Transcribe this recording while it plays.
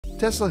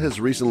Tesla has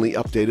recently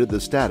updated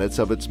the status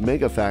of its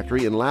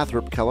Megafactory in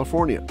Lathrop,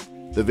 California.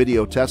 The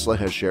video Tesla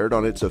has shared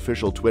on its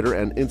official Twitter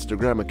and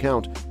Instagram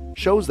account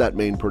shows that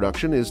main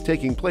production is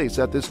taking place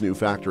at this new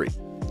factory.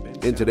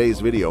 In today's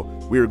video,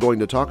 we are going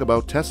to talk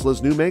about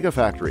Tesla's new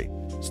Megafactory.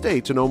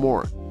 Stay to know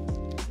more.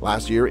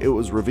 Last year, it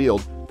was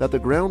revealed that the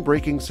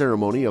groundbreaking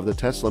ceremony of the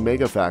Tesla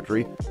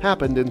Megafactory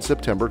happened in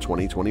September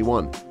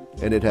 2021,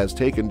 and it has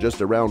taken just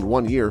around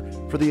 1 year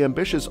for the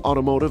ambitious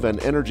automotive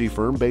and energy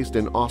firm based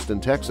in Austin,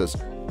 Texas,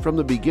 from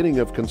the beginning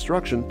of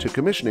construction to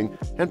commissioning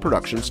and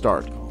production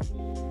start.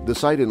 The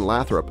site in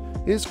Lathrop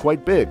is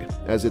quite big,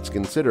 as it's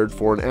considered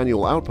for an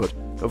annual output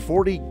of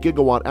 40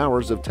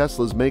 GWh of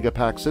Tesla's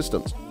Megapack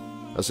systems.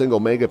 A single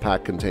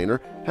Megapack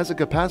container has a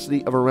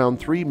capacity of around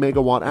 3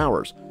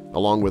 MWh,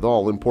 along with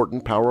all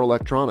important power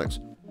electronics.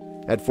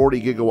 At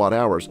 40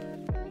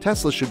 GWh,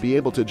 Tesla should be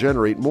able to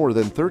generate more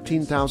than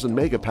 13,000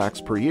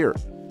 Megapacks per year.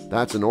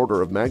 That's an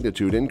order of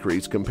magnitude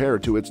increase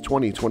compared to its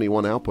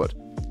 2021 output.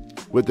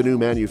 With the new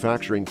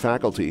manufacturing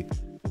faculty,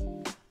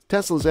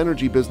 Tesla's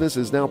energy business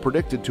is now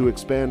predicted to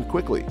expand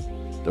quickly.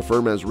 The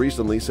firm has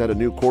recently set a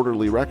new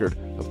quarterly record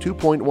of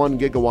 2.1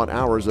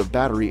 GWh of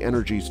battery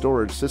energy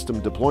storage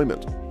system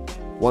deployment.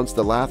 Once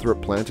the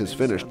Lathrop plant is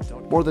finished,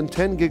 more than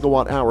 10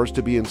 GWh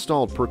to be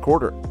installed per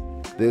quarter.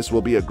 This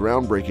will be a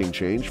groundbreaking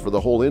change for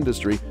the whole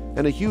industry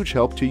and a huge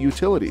help to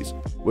utilities,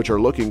 which are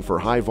looking for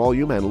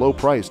high-volume and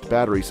low-priced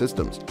battery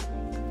systems.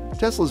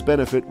 Tesla's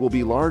benefit will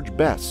be large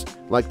BESS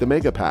like the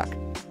Megapack,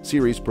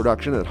 series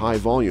production at high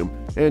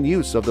volume, and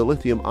use of the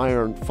lithium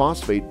iron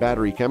phosphate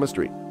battery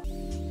chemistry.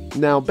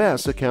 Now,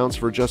 BESS accounts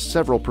for just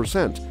several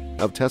percent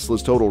of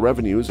Tesla's total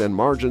revenues, and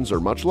margins are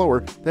much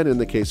lower than in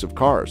the case of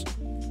cars.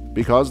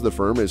 Because the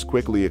firm is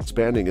quickly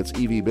expanding its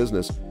EV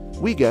business,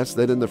 we guess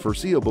that in the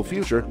foreseeable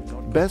future,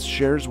 BESS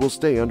shares will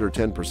stay under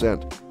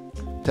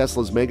 10%.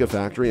 Tesla's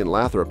Megafactory in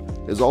Lathrop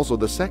is also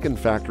the second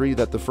factory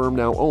that the firm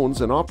now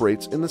owns and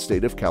operates in the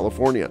state of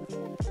California.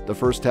 The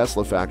first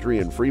Tesla factory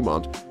in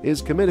Fremont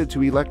is committed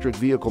to electric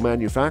vehicle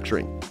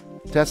manufacturing.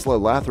 Tesla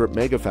Lathrop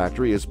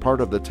Megafactory is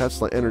part of the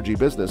Tesla energy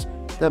business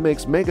that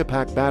makes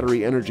Megapack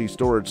battery energy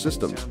storage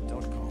systems.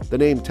 The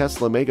name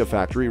Tesla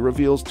Megafactory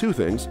reveals two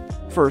things.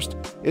 First,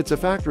 it's a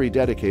factory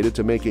dedicated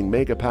to making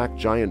Megapack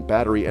giant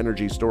battery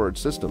energy storage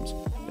systems.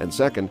 And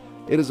second,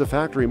 it is a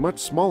factory much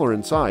smaller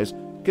in size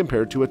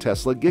compared to a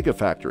Tesla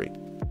Gigafactory.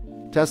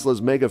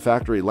 Tesla's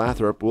Megafactory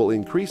Lathrop will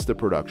increase the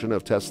production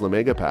of Tesla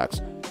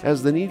Megapacks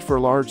as the need for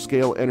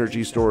large-scale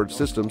energy storage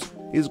systems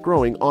is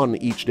growing on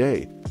each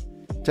day.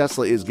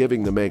 Tesla is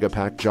giving the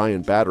Megapack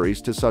giant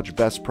batteries to such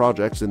BESS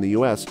projects in the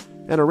US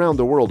and around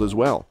the world as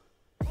well.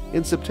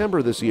 In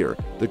September this year,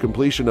 the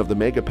completion of the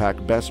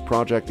Megapack BESS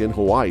project in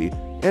Hawaii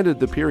ended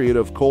the period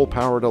of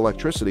coal-powered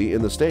electricity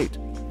in the state.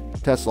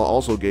 Tesla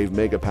also gave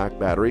Megapack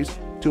batteries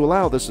to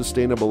allow the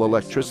sustainable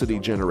electricity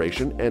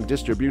generation and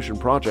distribution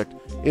project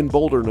in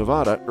Boulder,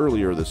 Nevada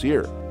earlier this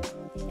year.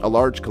 A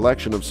large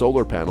collection of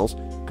solar panels,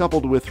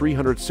 coupled with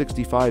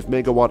 365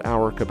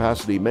 megawatt-hour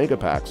capacity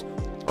Megapacks,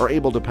 are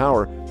able to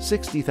power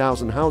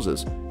 60,000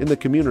 houses in the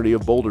community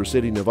of Boulder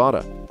City,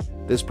 Nevada.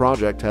 This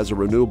project has a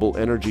renewable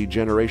energy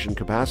generation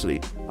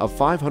capacity of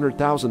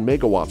 500,000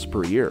 megawatts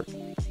per year.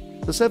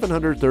 The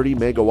 730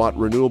 megawatt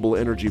renewable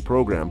energy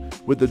program,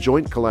 with the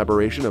joint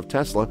collaboration of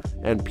Tesla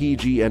and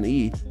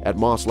PG&E at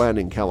Moss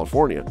Landing,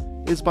 California,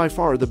 is by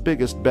far the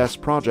biggest BESS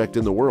project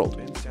in the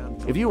world.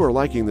 If you are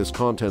liking this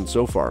content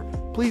so far,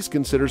 please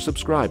consider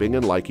subscribing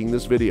and liking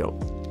this video.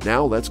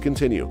 Now let's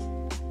continue.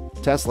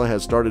 Tesla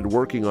has started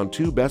working on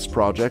two BESS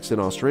projects in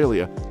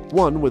Australia,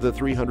 one with a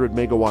 300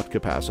 megawatt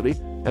capacity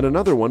and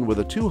another one with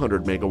a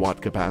 200 megawatt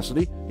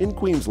capacity in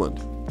Queensland.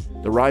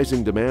 The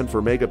rising demand for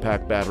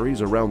Megapack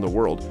batteries around the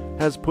world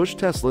has pushed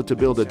Tesla to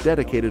build a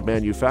dedicated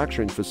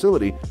manufacturing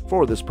facility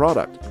for this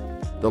product.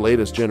 The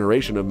latest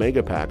generation of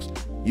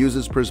Megapacks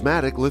uses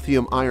prismatic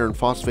lithium iron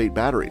phosphate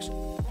batteries.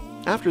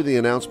 After the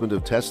announcement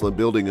of Tesla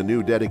building a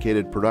new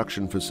dedicated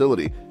production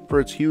facility for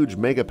its huge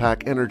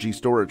Megapack energy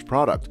storage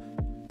product,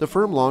 the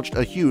firm launched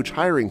a huge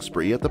hiring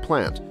spree at the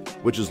plant,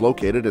 which is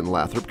located in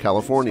Lathrop,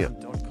 California.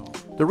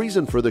 The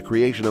reason for the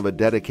creation of a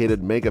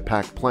dedicated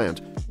Megapack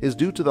plant is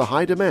due to the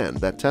high demand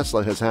that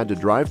Tesla has had to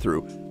drive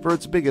through for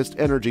its biggest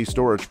energy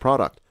storage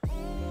product.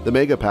 The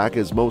Megapack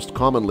is most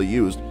commonly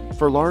used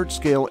for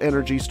large-scale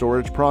energy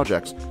storage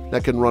projects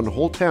that can run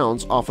whole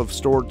towns off of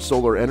stored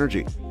solar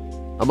energy.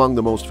 Among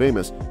the most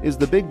famous is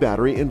the Big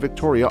Battery in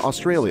Victoria,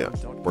 Australia,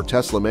 where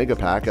Tesla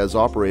Megapack has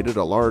operated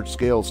a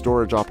large-scale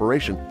storage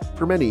operation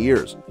for many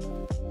years.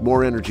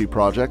 More energy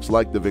projects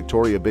like the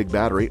Victoria Big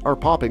Battery are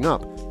popping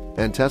up,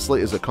 and Tesla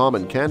is a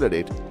common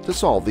candidate to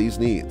solve these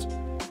needs.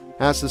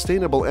 As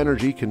sustainable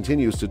energy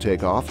continues to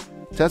take off,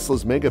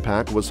 Tesla's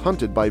Megapack was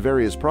hunted by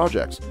various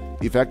projects,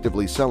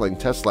 effectively selling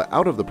Tesla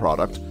out of the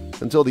product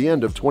until the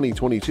end of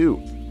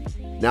 2022.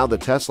 Now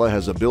that Tesla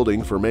has a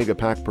building for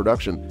Megapack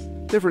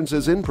production,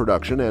 differences in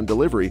production and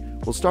delivery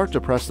will start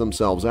to press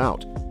themselves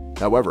out.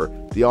 However,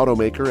 the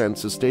automaker and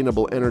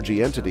sustainable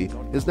energy entity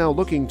is now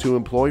looking to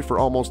employ for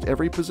almost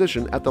every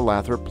position at the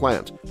Lathrop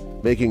plant,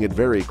 making it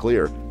very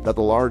clear that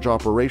the large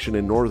operation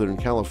in Northern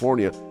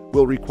California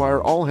will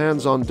require all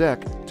hands on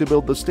deck to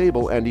build the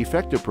stable and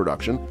effective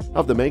production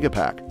of the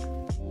Megapack.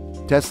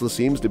 Tesla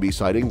seems to be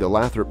citing the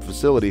Lathrop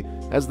facility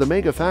as the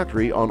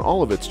Megafactory on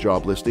all of its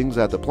job listings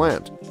at the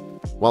plant.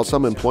 While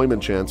some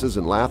employment chances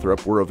in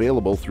Lathrop were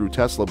available through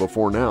Tesla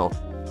before now,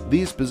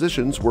 these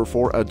positions were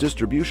for a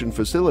distribution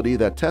facility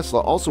that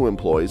Tesla also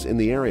employs in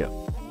the area.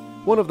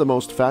 One of the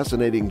most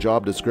fascinating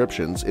job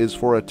descriptions is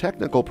for a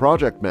technical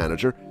project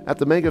manager at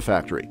the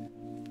Megafactory.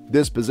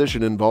 This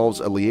position involves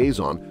a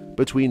liaison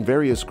between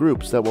various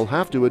groups that will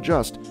have to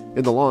adjust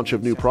in the launch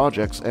of new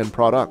projects and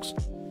products.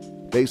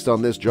 Based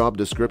on this job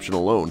description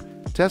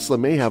alone, Tesla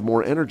may have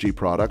more energy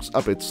products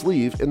up its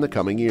sleeve in the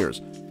coming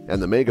years,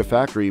 and the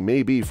Megafactory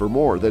may be for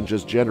more than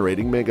just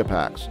generating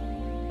Megapacks.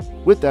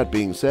 With that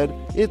being said,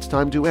 it's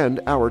time to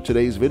end our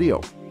today's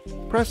video.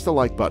 Press the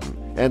like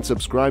button and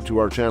subscribe to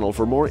our channel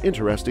for more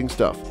interesting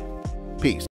stuff. Peace.